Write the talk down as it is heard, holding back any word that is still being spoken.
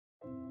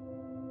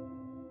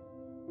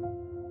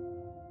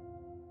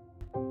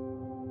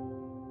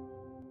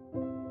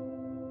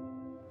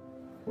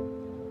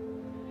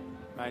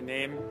My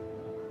name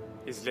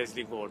is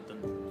Leslie Gordon.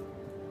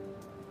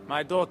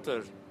 My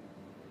daughter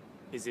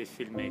is a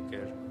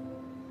filmmaker.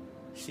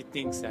 She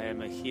thinks I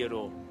am a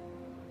hero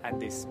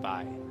and a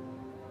spy.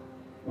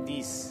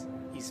 This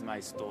is my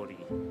story.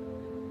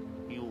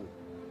 You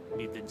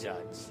be the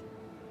judge.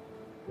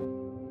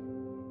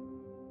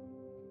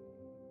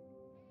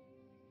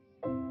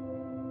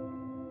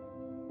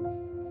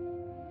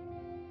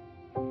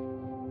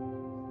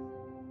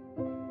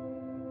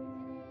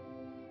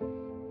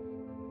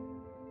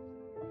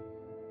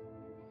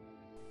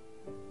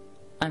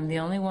 I'm the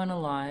only one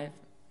alive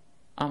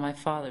on my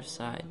father's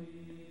side.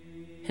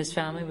 His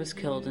family was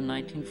killed in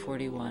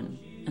 1941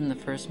 in the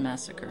first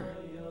massacre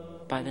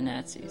by the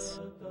Nazis.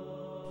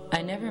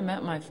 I never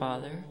met my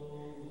father.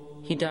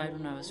 He died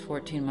when I was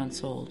 14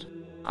 months old.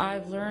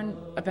 I've learned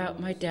about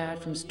my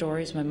dad from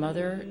stories my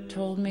mother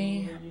told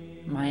me,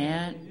 my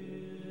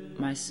aunt,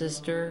 my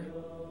sister,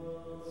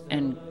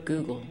 and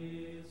Google.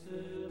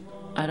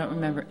 I don't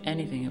remember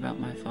anything about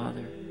my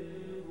father.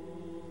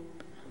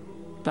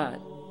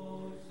 But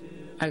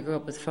I grew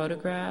up with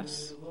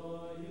photographs,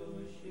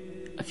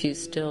 a few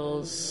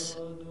stills,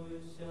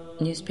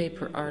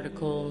 newspaper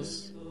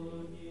articles,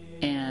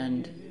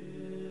 and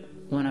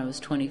when I was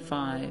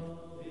 25,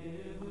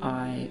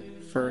 I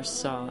first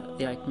saw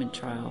the Eichmann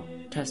trial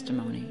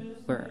testimony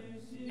where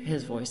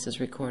his voice is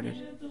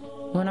recorded.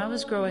 When I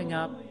was growing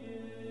up,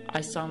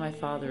 I saw my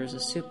father as a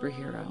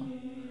superhero.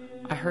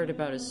 I heard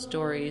about his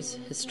stories,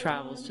 his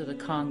travels to the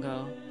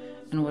Congo,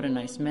 and what a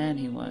nice man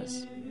he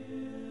was.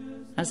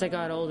 As I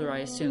got older, I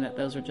assumed that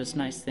those were just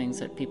nice things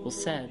that people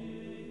said.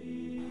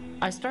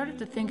 I started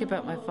to think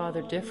about my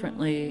father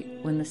differently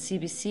when the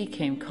CBC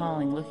came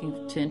calling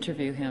looking to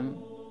interview him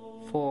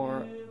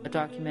for a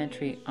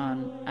documentary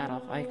on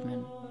Adolf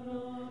Eichmann.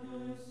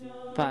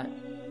 But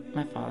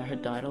my father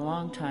had died a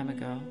long time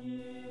ago.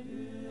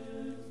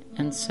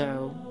 And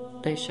so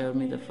they showed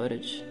me the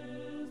footage,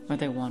 or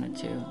they wanted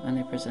to, and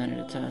they presented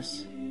it to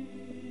us.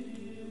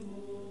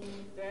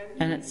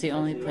 And it's the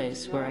only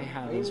place where I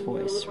have his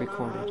voice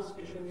recorded.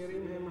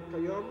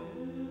 No,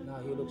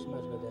 he looks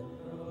much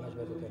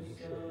better than he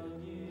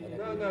should.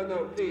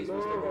 No, please,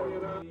 Mr.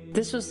 Gordon.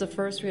 This was the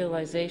first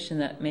realization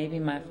that maybe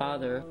my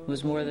father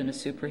was more than a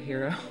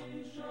superhero,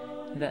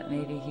 that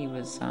maybe he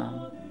was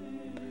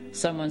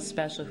someone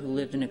special who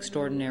lived in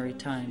extraordinary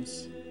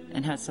times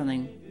and had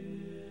something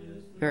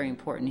very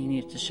important he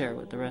needed to share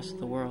with the rest of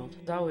the world.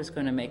 I was always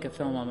going to make a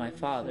film on my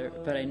father,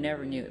 but I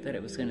never knew that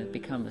it was going to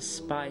become a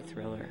spy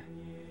thriller.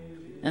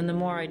 And the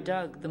more I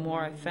dug, the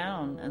more I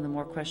found, and the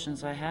more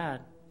questions I had,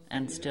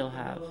 and still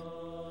have.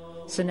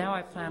 So now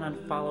I plan on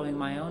following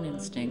my own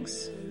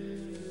instincts,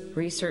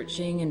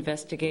 researching,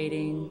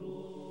 investigating,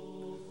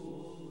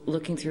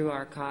 looking through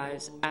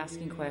archives,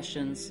 asking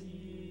questions.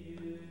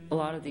 A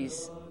lot of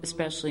these,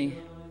 especially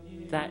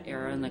that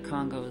era in the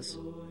Congo, is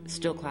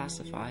still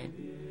classified.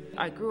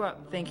 I grew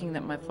up thinking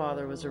that my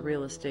father was a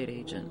real estate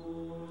agent.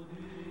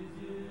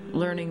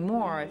 Learning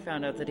more, I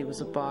found out that he was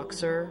a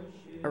boxer,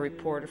 a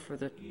reporter for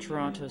the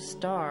Toronto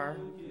Star,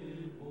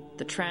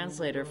 the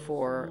translator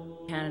for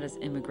Canada's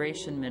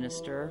immigration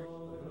minister.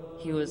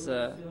 He was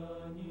a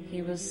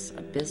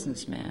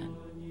businessman.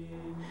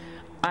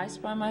 I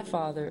Spy My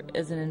Father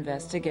is an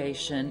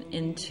investigation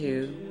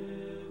into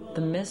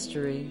the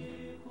mystery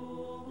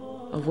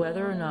of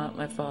whether or not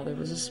my father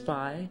was a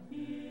spy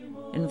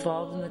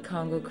involved in the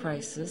Congo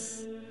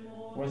crisis.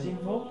 Was he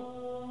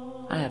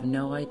involved? I have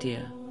no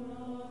idea.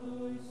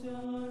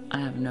 I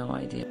have no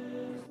idea.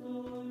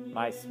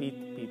 My sweet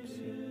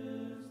Pipsy,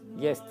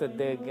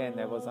 yesterday again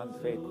I was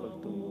unfaithful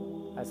to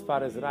you, as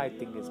far as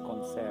writing is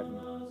concerned.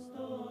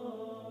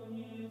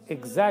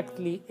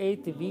 Exactly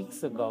 8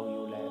 weeks ago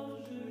you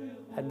left,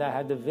 and I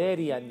had a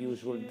very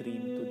unusual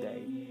dream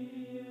today.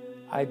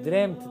 I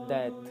dreamt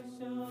that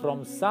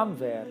from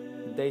somewhere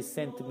they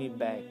sent me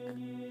back,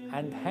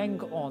 and hang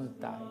on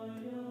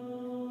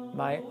tight.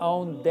 My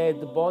own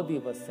dead body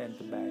was sent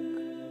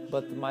back,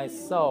 but my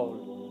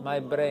soul, my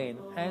brain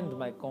and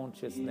my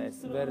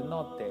consciousness were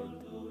not dead,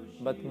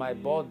 but my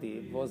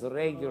body was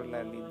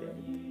regularly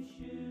dead.